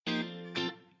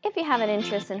If you have an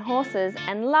interest in horses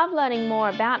and love learning more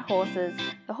about horses,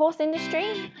 the horse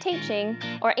industry, teaching,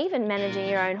 or even managing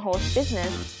your own horse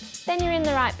business, then you're in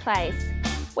the right place.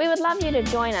 We would love you to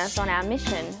join us on our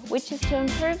mission, which is to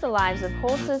improve the lives of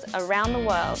horses around the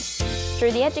world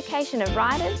through the education of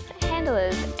riders,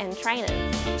 handlers, and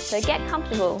trainers. So get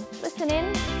comfortable, listen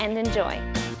in, and enjoy.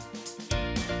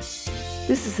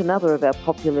 This is another of our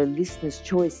popular Listener's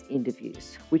Choice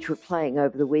interviews, which we're playing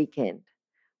over the weekend.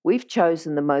 We've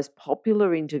chosen the most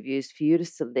popular interviews for you to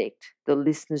select the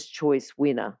Listener's Choice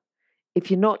winner. If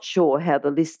you're not sure how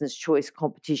the Listener's Choice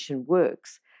competition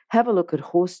works, have a look at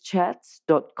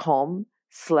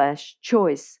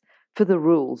horsechats.com/choice for the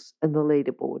rules and the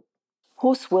leaderboard.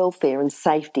 Horse welfare and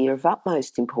safety are of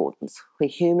utmost importance where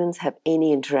humans have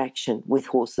any interaction with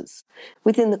horses.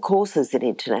 Within the courses at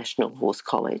International Horse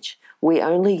College, we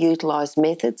only utilise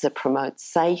methods that promote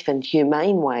safe and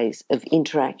humane ways of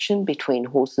interaction between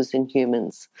horses and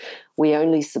humans. We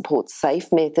only support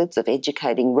safe methods of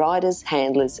educating riders,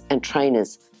 handlers and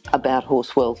trainers about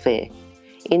horse welfare.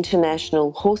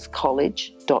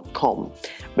 internationalhorsecollege.com.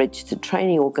 Registered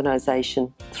Training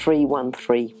Organisation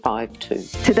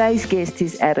 31352. Today's guest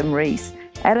is Adam Riess.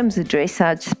 Adam's a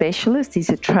dressage specialist. He's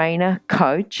a trainer,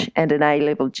 coach and an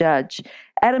A-level judge.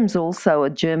 Adam's also a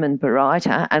German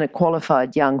barometer and a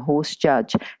qualified young horse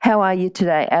judge. How are you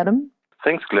today, Adam?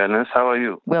 Thanks, Glenys. How are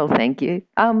you? Well, thank you.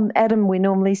 Adam, we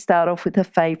normally start off with a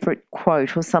favourite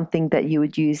quote or something that you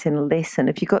would use in a lesson.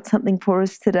 Have you got something for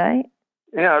us today?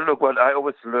 Yeah, look, what I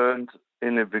always learned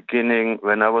in the beginning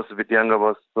when I was a bit younger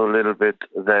was a little bit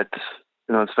that,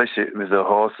 especially with the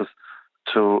horses,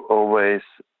 to always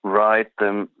ride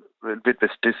them a bit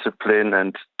with discipline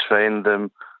and train them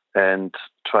and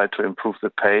try to improve the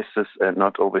paces and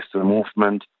not always the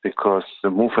movement, because the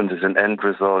movement is an end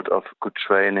result of good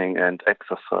training and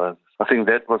exercise. I think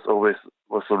that was a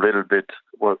little bit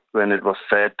when it was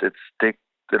said, it stick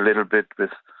a little bit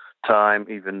with time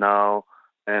even now.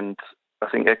 And I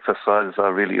think exercises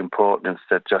are really important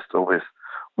instead just always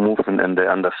movement and the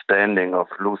understanding of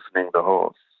loosening the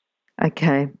horse.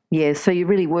 Okay, yeah, so you're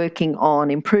really working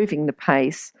on improving the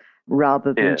pace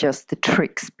rather than just the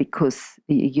tricks because,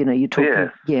 you're talking...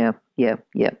 Yes. Yeah.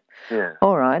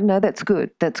 All right, no, that's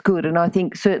good. And I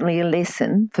think certainly a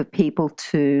lesson for people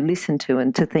to listen to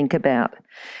and to think about.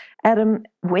 Adam,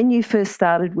 when you first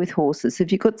started with horses,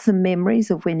 have you got some memories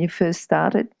of when you first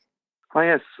started? Oh,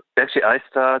 yes. Actually, I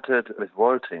started with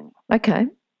vaulting. Okay.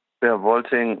 Yeah,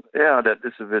 vaulting, that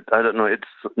is a bit, I don't know, it's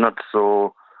not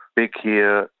so big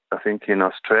here, I think, in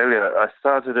Australia. I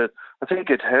started it, I think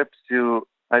it helps you.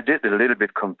 I did a little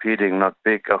bit competing, not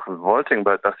big of vaulting,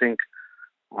 but I think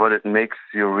what it makes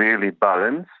you really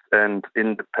balanced and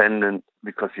independent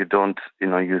because you don't,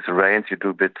 use reins, you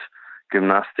do a bit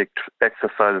gymnastic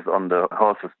exercises on the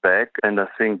horse's back, and I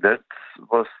think that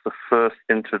was the first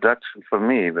introduction for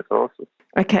me with horses.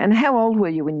 Okay, and how old were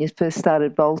you when you first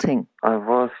started vaulting? I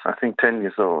was, 10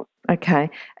 years old. Okay,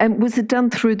 and was it done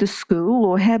through the school,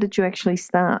 or how did you actually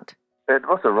start? It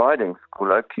was a riding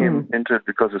school. I came into it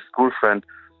because a school friend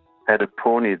had a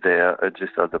pony there,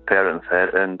 just as the parents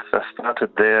had, and I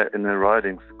started there in a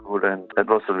riding school, and that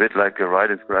was a bit like a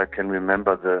riding school. I can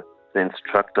remember the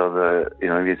instructor,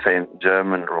 we say in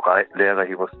German, Reitlehrer,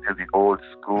 he was still the old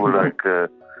school, like a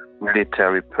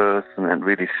military person and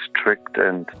really strict.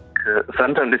 And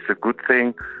sometimes it's a good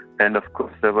thing. And of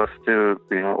course, there were still,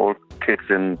 all kids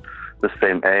in the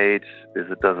same age.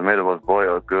 It doesn't matter was boy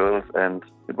or girls. And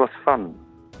it was fun.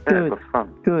 Yeah, it was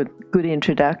fun. Good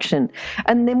introduction.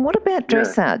 And then what about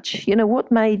dressage? What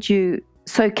made you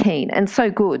so keen and so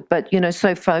good, but,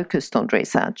 so focused on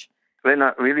dressage? When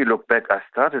I really look back, I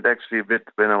started actually a bit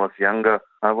when I was younger.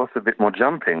 I was a bit more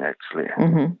jumping, actually.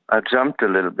 Mm-hmm. I jumped a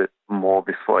little bit more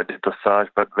before I did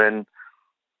dressage, but when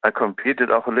I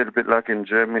competed off a little bit like in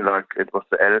Germany, like it was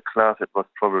the L class, it was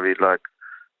probably like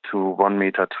to 1.20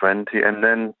 meter. And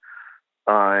then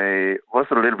I was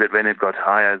a little bit, when it got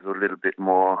higher, a little bit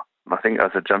more. I think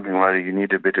as a jumping rider, you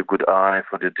need a bit of good eye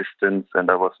for the distance,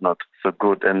 and I was not so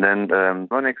good. And then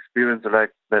one experience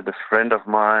like that, a friend of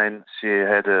mine, she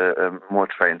had a more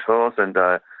trained horse, and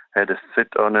I had a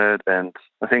sit on it. And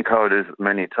I think how it is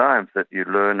many times that you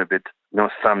learn a bit,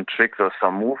 some tricks or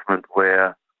some movement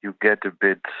where you get a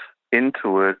bit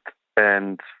into it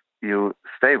and you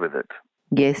stay with it.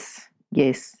 Yes.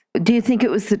 Do you think it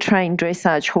was the trained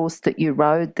dressage horse that you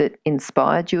rode that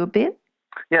inspired you a bit?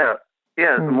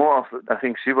 Yeah, more of, I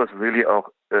think she was really of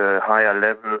higher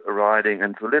level riding,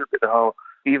 and a little bit how,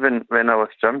 even when I was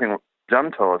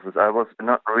jumped horses, I was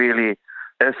not really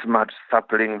as much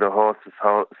suppling the horses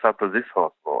how supple this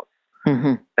horse was.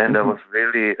 Mm-hmm. And I was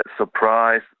really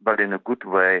surprised, but in a good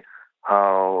way,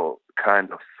 how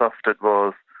kind of soft it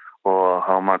was or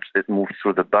how much it moved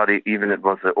through the body, even it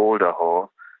was an older horse.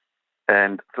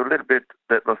 And so a little bit,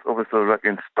 that was also like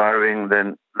inspiring.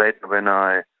 Then later when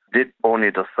I did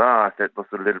only dressage, that was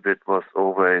a little bit, was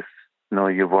always,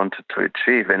 you wanted to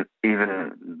achieve. And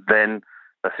even then,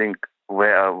 I think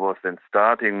where I was then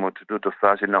starting more to do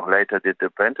dressage and now later did the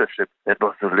apprenticeship, that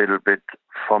was a little bit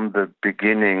from the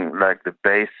beginning, like the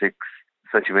basics,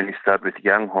 especially when you start with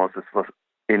young horses, was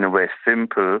in a way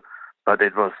simple, but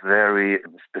it was very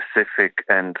specific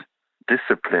and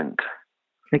disciplined.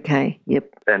 Okay, yep.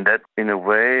 And that, in a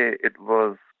way, it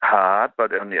was hard,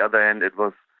 but on the other hand, it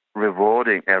was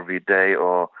rewarding every day,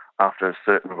 or after a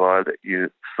certain while that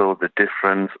you saw the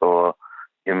difference or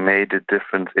you made a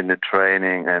difference in the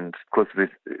training. And of course, with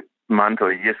months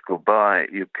or years go by,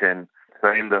 you can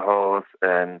train the horse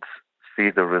and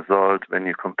see the result when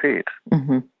you compete.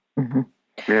 Mm-hmm. Mm-hmm.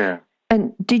 Yeah.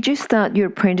 And did you start your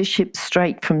apprenticeship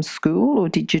straight from school, or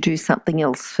did you do something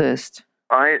else first?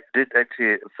 I did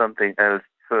actually something else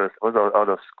first. I was out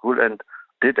of school and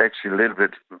did actually a little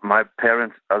bit. My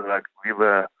parents are like, we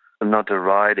were not a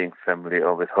riding family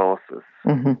or with horses.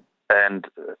 Mm-hmm. And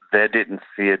they didn't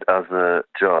see it as a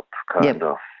job, kind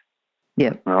of.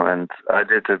 Yeah. And I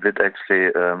did a bit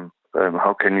actually,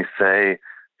 how can you say,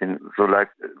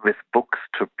 with books,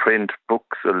 to print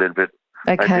books a little bit.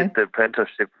 Okay. I did the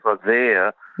apprenticeship for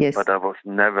there, yes. But I was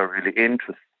never really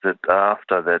interested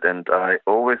after that. And I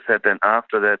always said then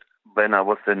after that, when I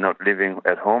was then not living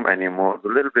at home anymore, a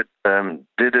little bit,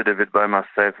 did it a bit by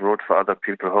myself, rode for other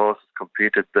people's horses,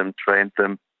 competed them, trained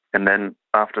them. And then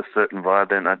after a certain while,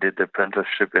 then I did the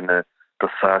apprenticeship in a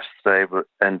dressage stable.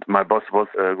 And my boss was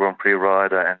a Grand Prix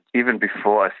rider. And even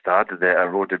before I started there, I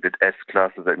rode a bit S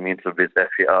classes, that means a bit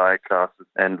FEI classes.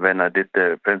 And when I did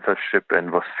the apprenticeship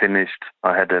and was finished,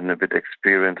 I had a bit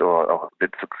experience or a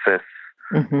bit success,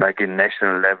 like in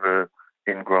national level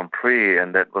in Grand Prix.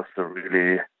 And that was a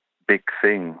really big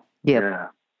thing. Yeah.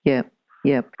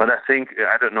 But I think,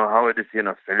 I don't know how it is here in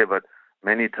Australia, but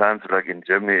many times, like in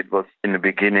Germany, it was in the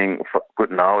beginning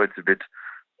good. Now it's a bit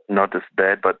not as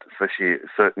bad, but especially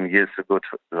certain years ago,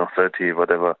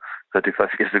 35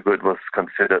 years ago, it was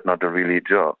considered not a really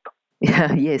job.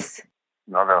 Yeah, yes.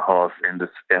 Not a horse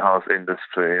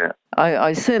industry, yeah.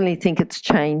 I certainly think it's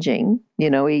changing,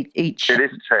 each... It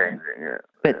is changing, yeah.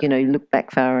 But, you look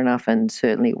back far enough and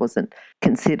certainly it wasn't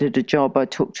considered a job. I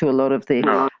talked to a lot of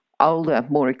the older,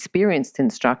 more experienced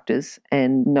instructors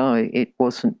and no, it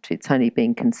wasn't. It's only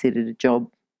been considered a job,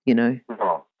 No,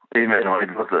 even though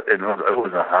it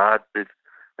was a hard bit.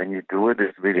 When you do it,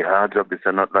 it's a really hard job. It's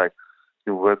not like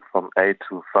you work from 8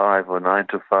 to 5 or 9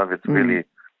 to 5. It's really,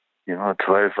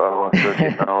 12 hours,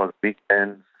 13 hours,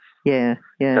 weekends. Yeah.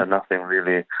 There's nothing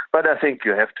really. But I think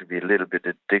you have to be a little bit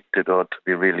addicted or to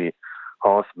be really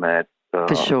horse mad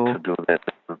for sure to do that.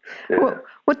 Yeah. Well,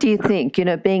 what do you think?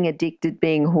 Being addicted,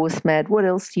 being horse mad, what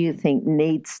else do you think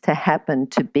needs to happen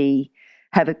to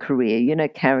have a career?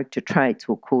 Character traits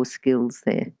or core skills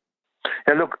there?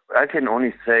 Yeah, look, I can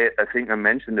only say, I think I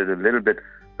mentioned it a little bit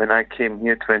when I came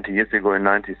here 20 years ago in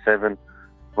 97.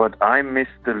 What I missed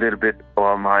a little bit,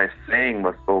 or my saying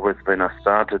was always when I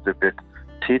started a bit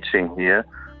teaching here,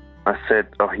 I said,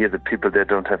 here the people, they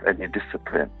don't have any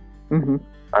discipline. Mm-hmm.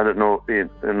 I don't know, you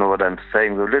know what I'm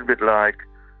saying. A little bit like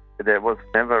there was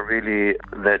never really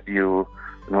that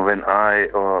when I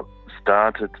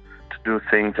started to do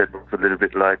things, that was a little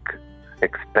bit like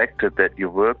expected that you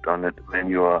worked on it when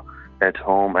you are at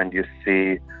home and you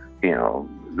see,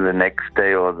 the next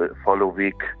day or the following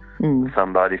week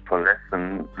somebody for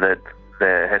lesson, that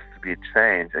there has to be a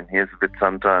change. And here's a bit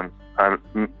sometimes,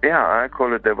 I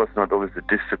call it, there was not always a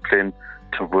discipline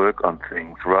to work on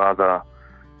things. Rather,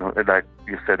 like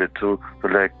you said it too, to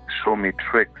like show me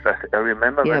tricks. I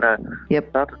remember when I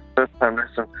started the first time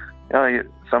lesson,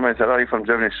 somebody said, you're from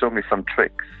Germany, show me some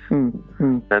tricks.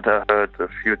 That I heard a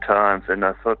few times. And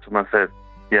I thought to myself,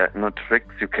 no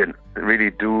tricks you can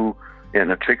really do.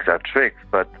 Tricks are tricks,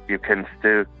 but you can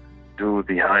still do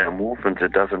the higher movements.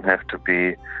 It doesn't have to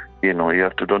be,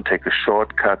 don't take a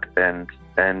shortcut and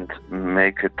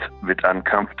make it a bit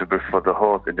uncomfortable for the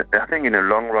horse. And I think in the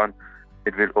long run,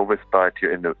 it will always bite you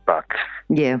in the butt.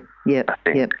 Yeah,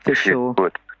 for sure.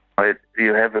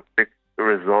 You have a big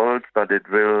result, but it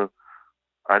will,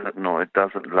 I don't know, it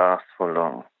doesn't last for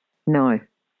long. No.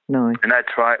 And I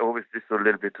try always this a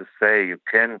little bit to say you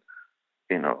can,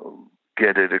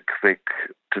 get it a quick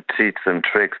to teach some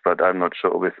tricks, but I'm not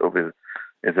sure always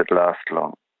is it last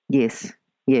long. Yes.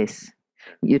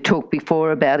 You talked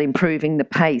before about improving the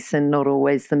pace and not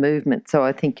always the movement. So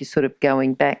I think you're sort of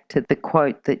going back to the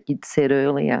quote that you'd said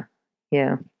earlier.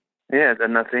 Yeah. Yeah,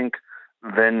 and I think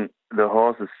when the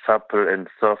horse is supple and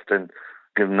soft and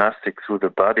gymnastic through the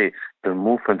body, the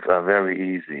movements are very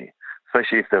easy.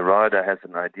 Especially if the rider has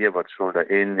an idea what shoulder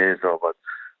in is or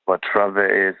what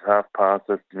trave is, half pass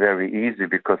is very easy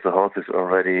because the horse is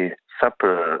already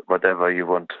supple, whatever you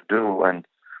want to do. And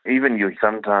even you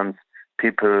sometimes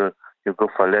people, you go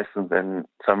for lessons and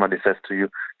somebody says to you,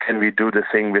 can we do the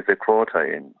thing with the quarter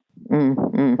in?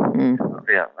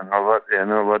 Yeah,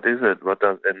 what is it?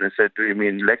 And they said, do you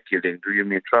mean leg yielding? Do you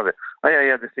mean trave? Oh,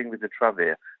 yeah, the thing with the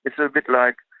trave. It's a bit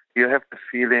like you have the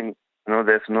feeling,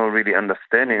 there's no really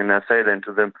understanding. And I say then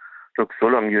to them, look, so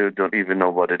long you don't even know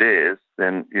what it is,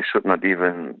 then you should not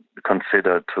even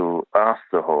consider to ask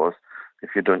the horse if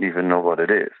you don't even know what it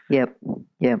is. Yep.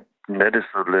 That is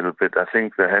a little bit, I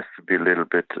think there has to be a little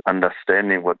bit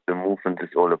understanding what the movement is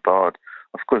all about.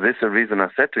 Of course, this is the reason I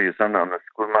said to you, sometimes on a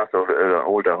schoolmaster or an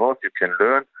older horse, you can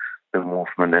learn the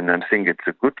movement, and I think it's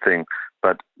a good thing,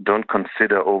 but don't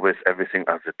consider always everything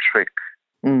as a trick.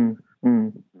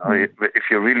 If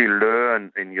you really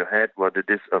learn in your head what it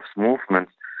is of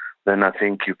movements, then I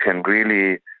think you can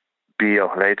really be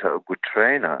later a good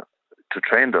trainer to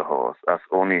train the horse, as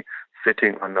only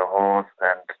sitting on the horse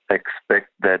and expect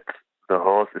that the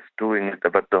horse is doing it,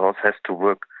 but the horse has to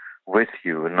work with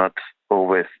you, not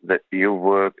always that you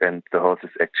work and the horse is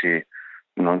actually,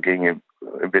 getting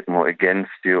a bit more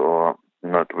against you or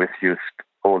not with you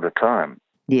all the time.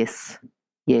 Yes.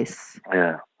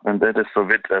 Yeah, and that is a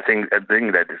bit, I think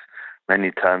that is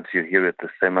many times you hear it the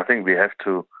same. I think we have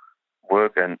to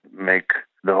work and make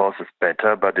the horses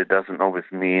better, but it doesn't always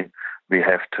mean we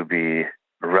have to be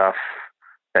rough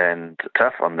and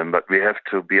tough on them, but we have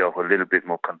to be a little bit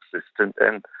more consistent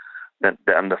and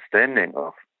the understanding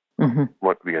of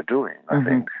what we are doing, I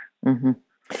think.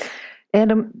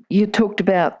 Adam, you talked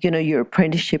about, your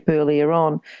apprenticeship earlier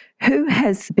on. Who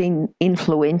has been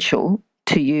influential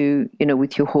to you,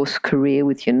 with your horse career,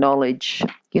 with your knowledge,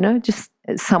 just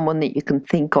someone that you can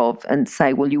think of and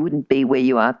say, well, you wouldn't be where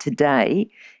you are today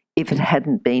if it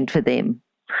hadn't been for them?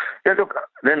 Yeah, look,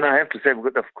 then I have to say,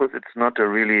 of course, it's not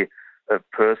a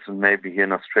person maybe here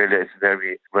in Australia is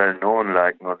very well known,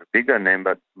 like not a bigger name,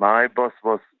 but my boss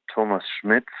was Thomas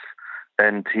Schmitz,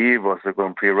 and he was a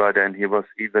Grand Prix rider, and he was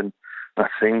even, I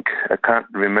think, I can't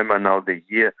remember now the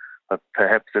year, but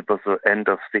perhaps it was the end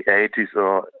of the 80s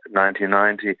or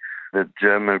 1990, the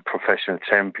German professional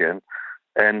champion.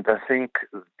 And I think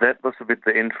that was a bit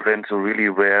the influence really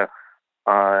where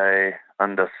I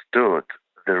understood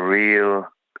the real,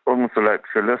 almost like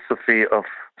philosophy of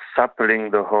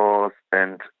suppling the horse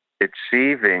and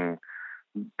achieving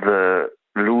the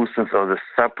looseness or the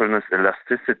suppleness,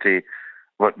 elasticity,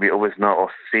 what we always now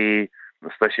see,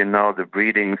 especially now the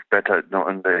breeding is better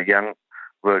in the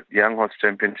World Young Horse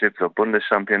Championships or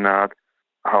Bundeschampionat,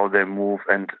 how they move.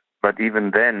 But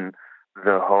even then,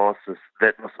 the horses,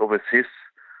 that was always his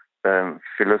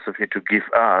philosophy to give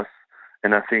us.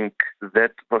 And I think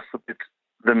that was a bit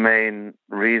the main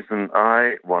reason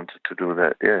I wanted to do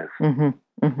that, yes.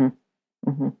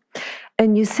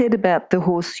 And you said about the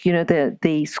horse,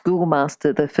 the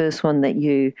schoolmaster, the first one that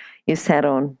you sat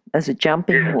on as a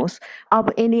jumping horse. Are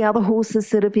there any other horses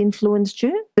that have influenced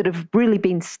you, that have really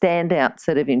been standouts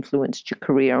that have influenced your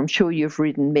career? I'm sure you've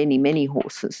ridden many, many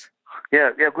horses.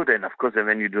 Yeah, good. And of course,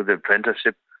 when you do the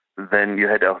apprenticeship, then you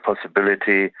had a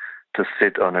possibility to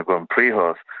sit on a Grand Prix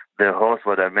horse. The horse,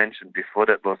 what I mentioned before,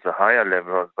 that was a higher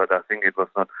level horse, but I think it was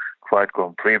not quite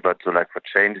Grand Prix, but for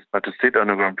changes. But to sit on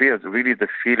a Grand Prix is really the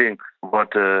feeling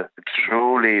what a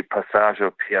truly Passage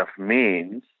au Piaf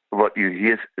means. What you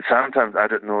hear, sometimes, I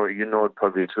don't know,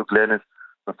 probably too, Glennis,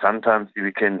 but sometimes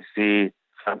we can see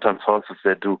horses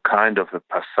that do kind of a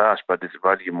passage, but it's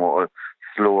really more a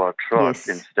slower trot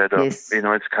instead of,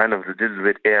 it's kind of a little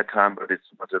bit airtime, but it's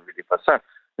not a really passage.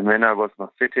 And when I was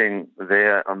not sitting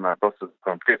there on my boss's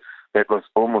computer, that was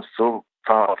almost so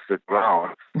far off the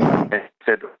ground. And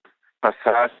said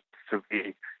passage to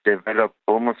be developed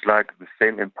almost like the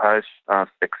same impulsion as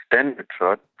extended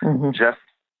trot, just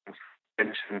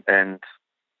suspension and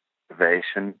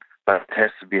elevation, but it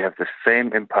has to have the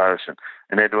same impulsion.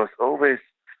 And it was always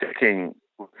sticking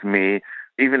with me,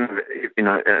 even,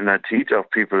 and I teach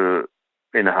of people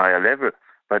in a higher level,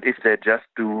 but if they just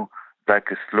do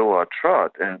like a slower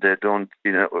trot and they don't,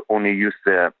 only use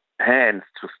their hands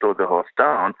to slow the horse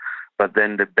down, but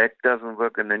then the back doesn't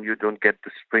work and then you don't get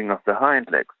the spring of the hind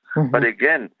legs. But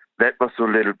again, that was a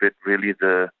little bit really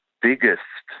the biggest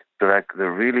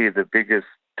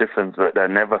difference that I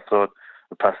never thought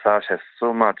the Passage has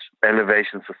so much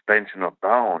elevation, suspension or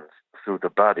bounce through the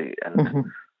body. And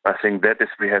I think that is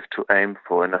we have to aim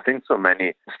for. And I think so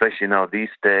many, especially now these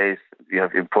days, you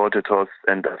have imported horses,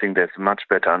 and I think there's much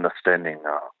better understanding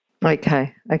now.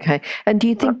 Okay. And do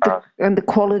you think the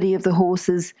quality of the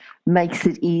horses makes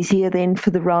it easier then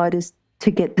for the riders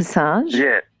to get passage?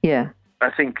 Yeah. I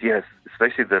think, yes,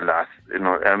 especially the last,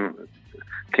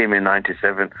 came in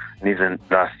 97 and even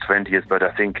last 20 years, but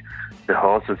I think the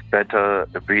horse is better,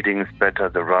 the breeding is better,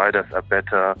 the riders are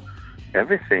better,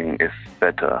 everything is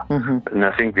better. And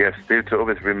I think we have still to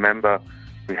always remember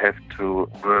we have to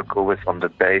work always on the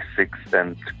basics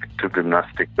and to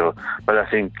gymnastics. But I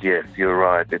think, yes, you're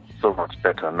right, it's so much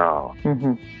better now.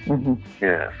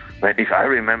 Yes. But if I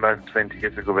remember 20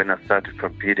 years ago when I started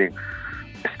competing,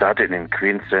 I started in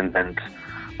Queensland and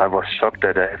I was shocked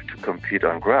that I have to compete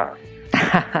on grass.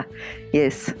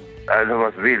 Yes. I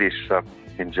was really shocked.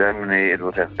 In Germany, it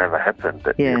would have never happened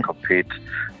that you compete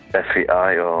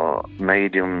FEI or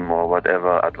medium or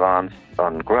whatever advanced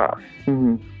on grass.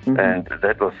 And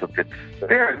that was a bit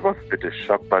a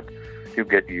shock, but you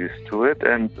get used to it.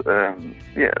 And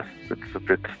yes, it's a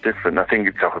bit different. I think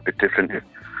it's auch a bit different if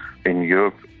in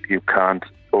Europe you can't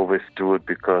always do it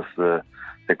because the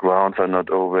grounds are not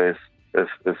always as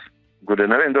good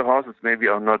enough. And the horses maybe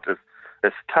are not as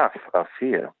tough as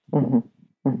here.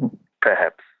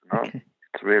 Perhaps. No? Okay.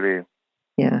 It's really...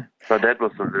 Yeah. But that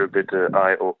was a little bit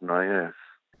eye-opener, yes.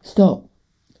 Stop.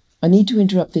 I need to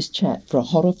interrupt this chat for a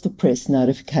hot-off-the-press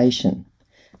notification.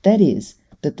 That is,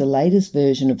 that the latest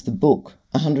version of the book,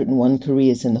 101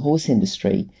 Careers in the Horse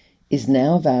Industry, is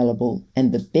now available,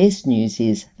 and the best news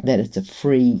is that it's a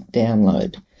free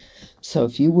download. So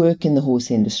if you work in the horse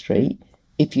industry,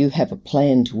 if you have a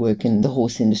plan to work in the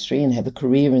horse industry and have a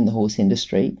career in the horse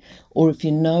industry, or if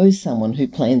you know someone who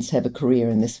plans to have a career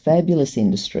in this fabulous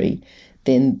industry,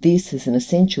 then this is an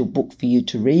essential book for you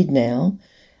to read now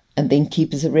and then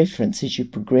keep as a reference as you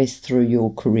progress through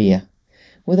your career.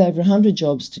 With over 100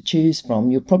 jobs to choose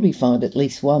from, you'll probably find at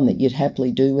least one that you'd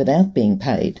happily do without being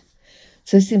paid.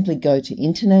 So simply go to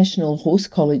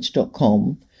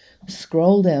internationalhorsecollege.com,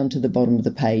 scroll down to the bottom of the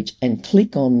page and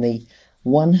click on the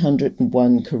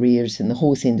 101 Careers in the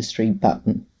Horse Industry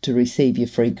button to receive your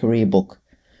free career book.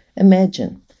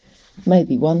 Imagine,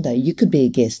 maybe one day you could be a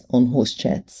guest on Horse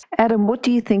Chats. Adam, what do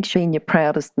you think's been your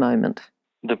proudest moment?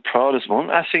 The proudest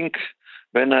one, I think,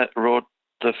 when I rode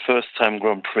the first time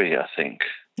Grand Prix, I think.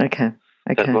 Okay.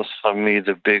 That was for me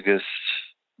the biggest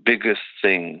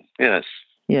thing, yes.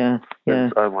 Yeah.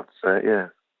 I would say, yeah.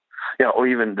 Yeah, or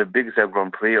even the biggest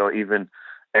Grand Prix or even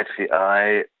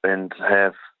FEI and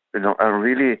have, I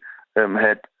really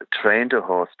had trained a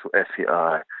horse to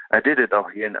FEI. I did it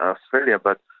auch here in Australia,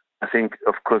 but I think,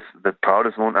 of course, the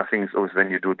proudest one, I think, is always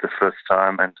when you do it the first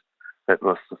time, and that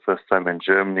was the first time in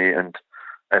Germany and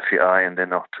FEI and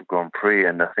then auch to Grand Prix,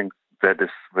 and I think that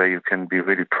is where you can be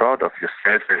really proud of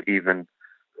yourself and even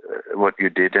what you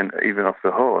did and even of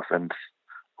the horse and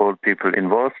all people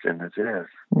involved in it, yes.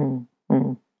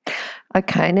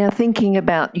 Okay, now thinking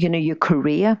about, your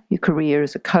career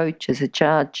as a coach, as a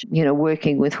judge,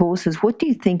 working with horses, what do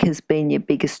you think has been your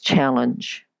biggest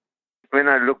challenge? When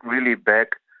I look really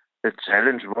back, the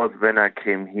challenge was when I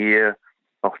came here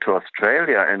off to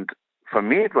Australia, and for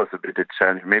me it was a bit a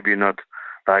challenge, maybe not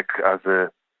like as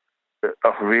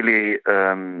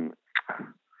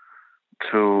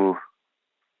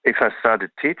if I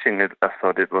started teaching it, I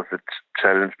thought it was a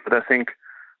challenge, but I think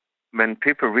when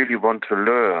people really want to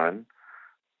learn,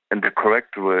 and the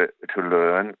correct way to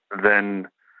learn, then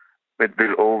it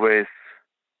will always,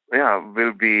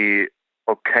 will be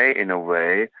okay in a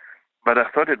way. But I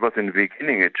thought it was in the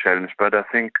beginning a challenge, but I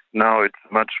think now it's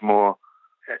much more,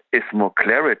 more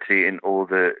clarity in all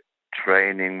the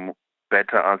training,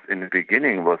 better as in the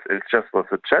beginning was. It just was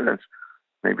a challenge.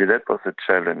 Maybe that was a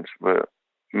challenge, but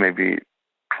maybe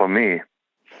for me.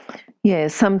 Yeah,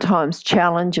 sometimes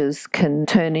challenges can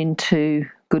turn into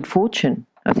good fortune.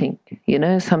 I think,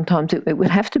 sometimes it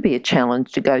would have to be a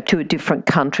challenge to go to a different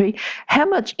country. How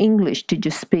much English did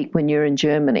you speak when you were in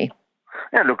Germany?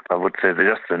 Yeah, look, I would say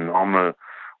just a normal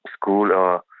school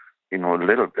or, a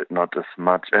little bit, not as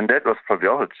much. And that was probably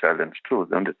all a challenge too,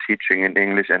 and the teaching in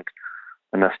English. And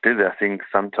I think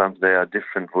sometimes there are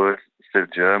different words, still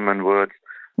German words,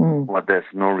 but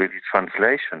there's no really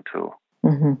translation to.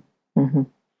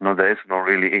 No, there is no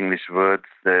really English words.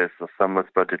 There's some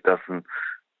words, but it doesn't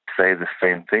say the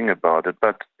same thing about it.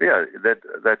 But yeah,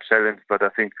 that challenge, but I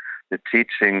think the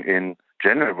teaching in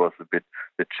general was a bit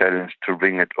the challenge to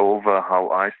bring it over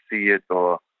how I see it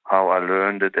or how I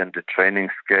learned it, and the training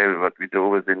scale, what we do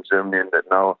with in Germany, and that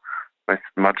now is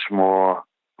much more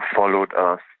followed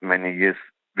us many years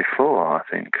before, I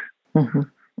think.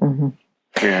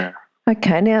 Yeah.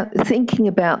 Okay, now thinking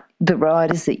about, the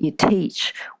riders that you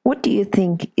teach, what do you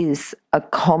think is a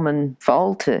common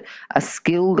fault, a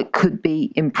skill that could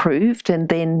be improved, and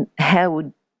then how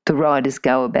would the riders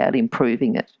go about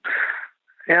improving it?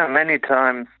 Yeah, many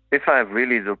times, if I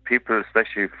really do people,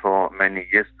 especially for many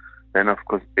years, then of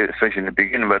course, especially in the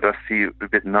beginning, but I see a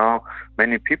bit now,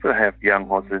 many people have young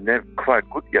horses, and they're quite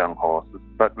good young horses.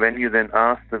 But when you then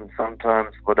ask them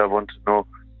sometimes what I want to know,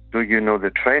 do you know the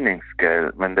training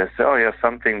scale? When they say, oh yeah,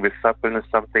 something with suppleness,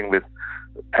 something with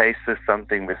paces,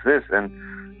 something with this, and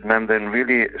I'm then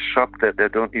really shocked that they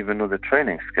don't even know the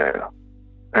training scale.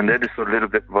 And that is a little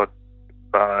bit what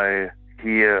I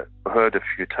heard a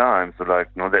few times, like,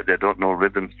 that they don't know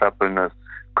rhythm, suppleness,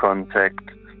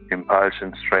 contact,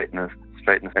 impulsion, straightness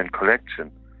and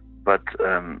collection. But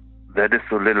that is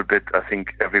a little bit, I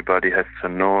think everybody has to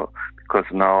know, because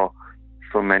now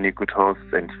so many good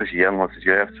horses, and especially young horses,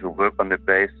 you have to work on the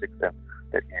basics, and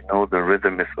that the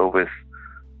rhythm is always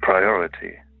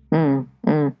priority. And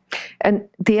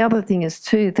the other thing is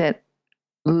too that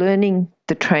learning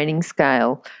the training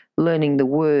scale, learning the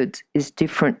words is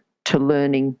different to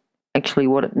learning actually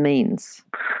what it means.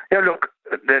 Yeah, look,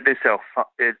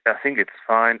 I think it's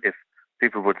fine if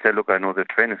people would say, look, I know the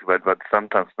training scale, but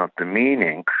sometimes not the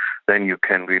meaning, then you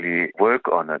can really work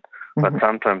on it. But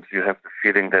sometimes you have the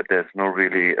feeling that there's no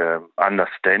really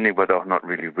understanding, but auch not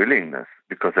really willingness,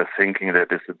 because they're thinking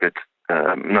that it's a bit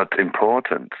not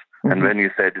important. And when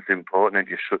you say it is important and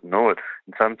you should know it,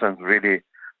 and sometimes really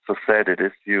so sad it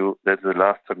is, that's the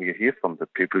last time you hear from the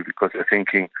people, because you're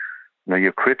thinking,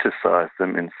 you criticize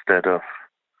them instead of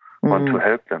want to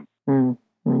help them.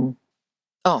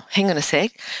 Oh, hang on a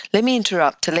sec. Let me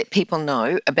interrupt to let people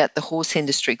know about the horse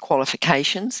industry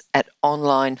qualifications at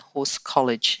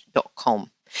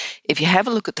onlinehorsecollege.com. If you have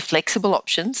a look at the flexible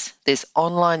options, there's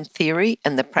online theory,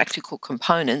 and the practical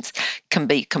components can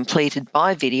be completed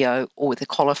by video or with a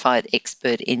qualified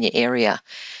expert in your area.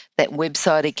 That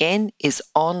website again is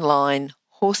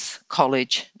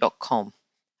onlinehorsecollege.com.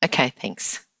 Okay,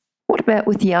 thanks. What about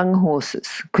with young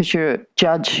horses? Because you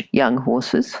judge young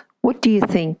horses. What do you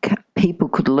think people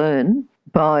could learn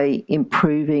by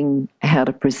improving how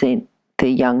to present their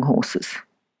young horses?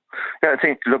 Yeah, I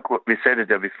think, look, we said it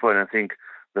there before, and I think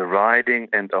the riding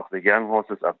and of the young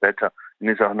horses are better. And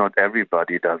it's not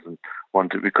everybody doesn't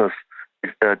want to, because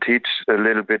teach a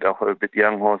little bit of a bit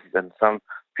young horses, and some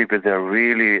people, they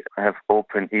really have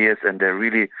open ears, and they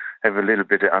really have a little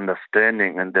bit of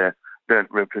understanding, and the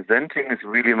representing is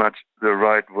really much the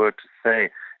right word to say.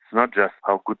 It's not just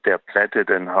how good they're platted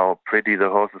and how pretty the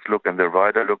horses look and the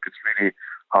rider look. It's really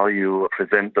how you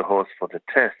present the horse for the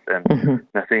test. And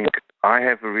I think I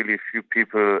have a really few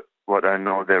people, what I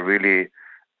know, they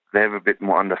have a bit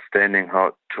more understanding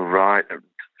how to ride and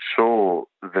show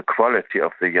the quality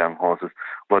of the young horses.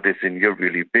 What is in you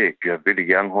really big. You have really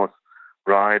young horse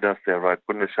riders, they ride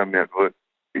Bundeschampionship,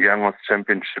 young horse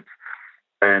championships.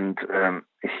 And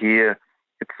here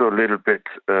it's a little bit,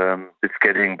 it's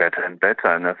getting better and better.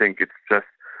 And I think it's just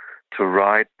to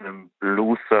ride them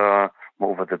looser,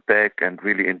 over the back, and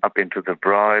really up into the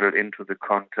bridle, into the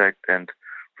contact, and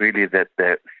really that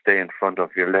they stay in front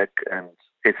of your leg. And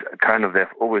it's kind of, they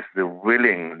have always the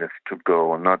willingness to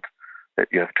go, not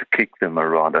that you have to kick them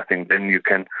around. I think then you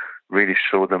can really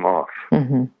show them off.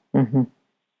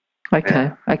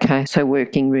 Okay. So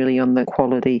working really on the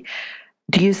quality.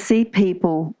 Do you see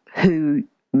people who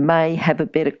may have a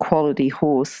better quality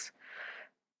horse,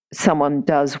 someone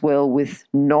does well with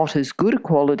not as good a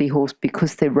quality horse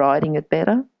because they're riding it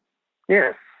better?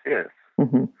 Yes.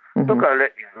 Look, I'll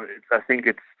let you know. I think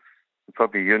it's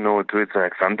probably, too, it's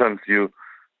like sometimes you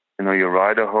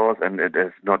ride a horse and it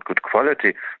has not good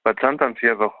quality, but sometimes you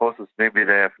have a horses, maybe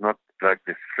they have not like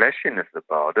this flashiness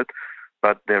about it,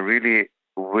 but they're really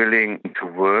willing to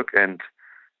work and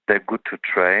they're good to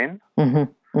train.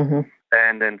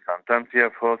 And then sometimes you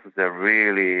have horses, they're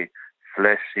really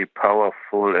flashy,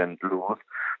 powerful and loose,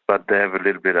 but they have a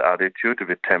little bit of attitude, a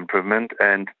bit temperament,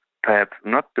 and perhaps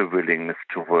not the willingness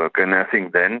to work. And I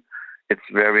think then it's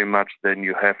very much, then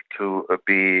you have to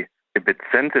be a bit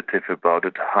sensitive about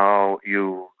it, how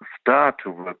you start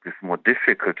to work with more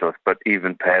difficult horses, but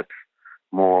even perhaps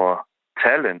more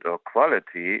talent or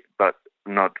quality, but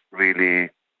not really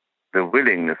the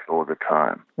willingness all the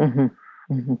time.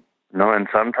 And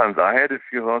sometimes I had a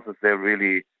few horses, they're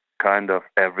really kind of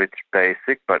average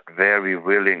basic, but very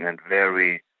willing and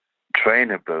very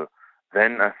trainable.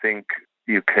 Then I think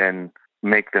you can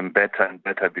make them better and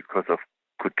better because of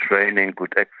good training,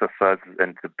 good exercises,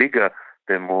 and the bigger,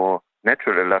 the more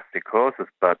natural elastic horses,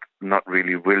 but not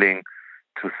really willing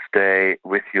to stay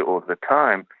with you all the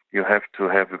time. You have to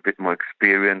have a bit more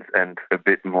experience and a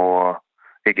bit more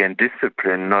again,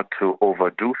 discipline, not to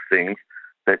overdo things,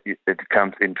 that it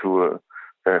comes into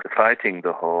fighting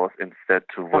the horse, instead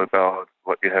to work out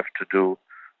what you have to do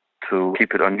to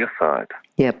keep it on your side.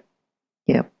 Yep.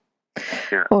 Yeah.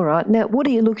 All right. Now, what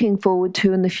are you looking forward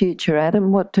to in the future,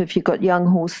 Adam? What have you got young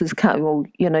horses,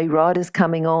 riders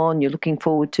coming on? You're looking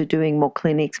forward to doing more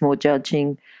clinics, more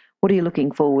judging. What are you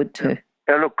looking forward to?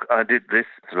 Yeah, look, I did this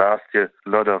last year, a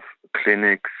lot of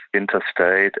clinics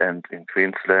interstate and in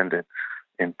Queensland,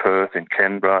 in Perth, in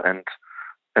Canberra,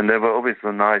 and there were always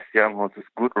so nice young horses,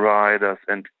 good riders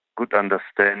and good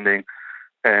understanding.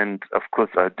 And of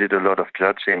course, I did a lot of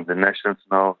judging the Nationals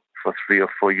now for 3 or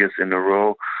 4 years in a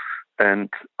row, and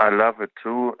I love it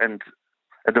too. And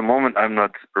at the moment, I'm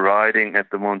not riding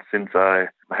at the moment since I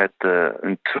had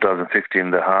in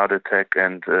 2015 the heart attack,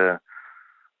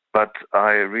 but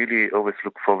I really always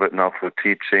look forward now for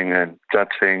teaching and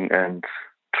judging, and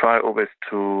try always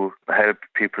to help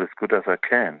people as good as I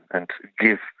can and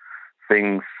give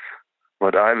things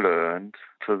what I learned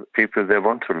to people they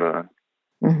want to learn.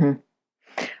 Mm-hmm.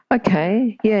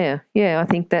 Okay, yeah, I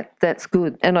think that's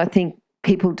good. And I think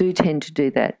people do tend to do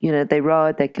that. They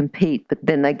ride, they compete, but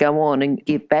then they go on and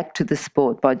give back to the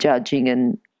sport by judging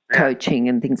and coaching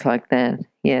and things like that.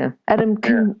 Yeah. Adam,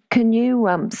 can you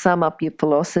sum up your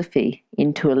philosophy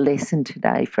into a lesson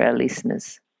today for our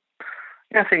listeners?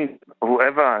 I think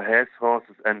whoever has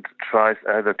horses and tries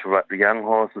either to ride the young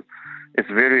horses, it's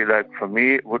really for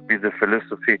me, would be the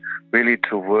philosophy really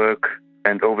to work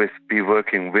and always be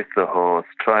working with the horse.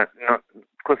 Of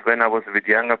course, when I was a bit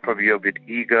younger, probably you're a bit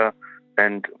eager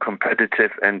and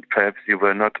competitive, and perhaps you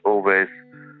were not always,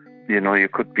 you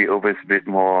could be always a bit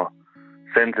more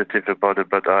sensitive about it.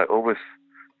 But I always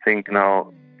think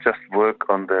now, just work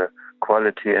on the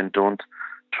quality and don't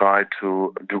try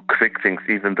to do quick things.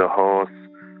 Even the horse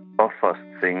offers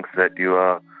things that you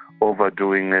are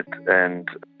overdoing it, and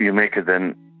you make it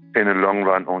then in the long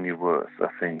run only worse, I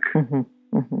think. Mm-hmm.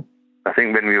 Mm-hmm. I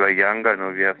think when we were younger,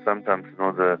 we have sometimes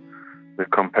the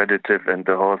competitive, and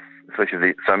the horse,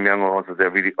 especially some younger horses, they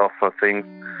really offer things,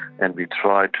 and we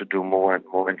try to do more and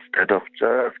more instead of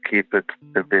just keep it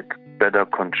a bit better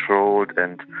controlled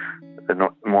and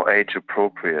not more age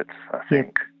appropriate, I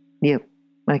think. Yep.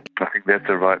 I think that's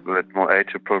the right word, more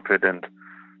age appropriate, and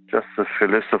just the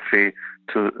philosophy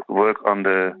to work on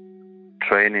the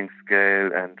training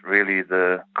scale and really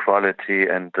the quality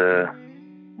and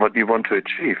what you want to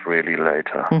achieve really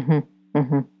later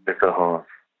with the horse.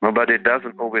 No, but it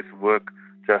doesn't always work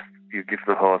just you give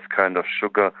the horse kind of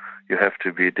sugar. You have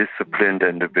to be disciplined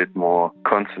and a bit more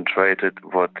concentrated,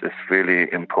 what is really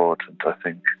important, I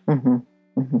think. Mm-hmm.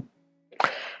 Mm-hmm.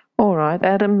 All right,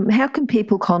 Adam, how can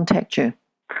people contact you?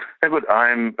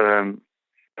 I'm on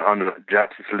the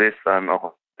judges list. I'm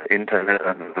on the internet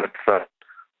and the website,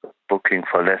 booking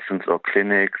for lessons or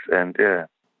clinics, and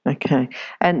Okay.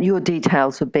 And your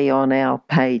details will be on our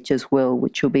page as well,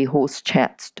 which will be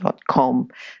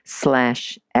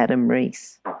horsechats.com/Adam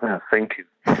Riess. Oh, yeah, thank you.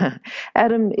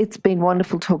 Adam, it's been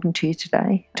wonderful talking to you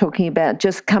today, talking about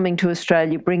just coming to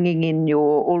Australia, bringing in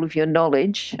all of your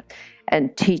knowledge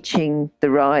and teaching the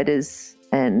riders,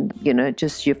 and,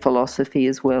 just your philosophy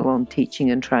as well on teaching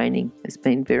and training has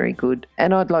been very good.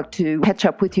 And I'd like to catch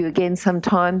up with you again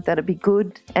sometime. That'd be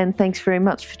good. And thanks very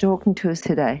much for talking to us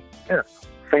today. Yeah.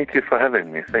 Thank you for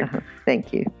having me. Thank you.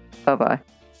 Thank you. Bye-bye.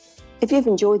 If you've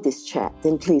enjoyed this chat,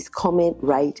 then please comment,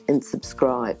 rate and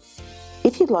subscribe.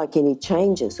 If you'd like any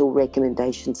changes or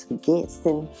recommendations for guests,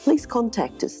 then please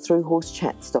contact us through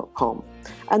horsechats.com.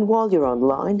 And while you're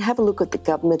online, have a look at the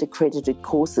government-accredited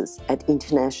courses at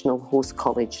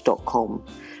internationalhorsecollege.com.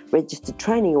 Registered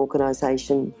Training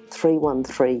Organisation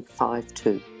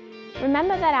 31352.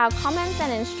 Remember that our comments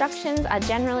and instructions are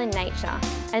general in nature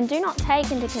and do not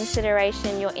take into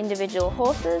consideration your individual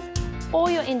horses or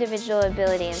your individual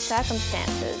ability and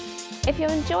circumstances. If you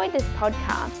enjoyed this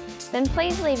podcast, then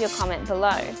please leave your comment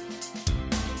below.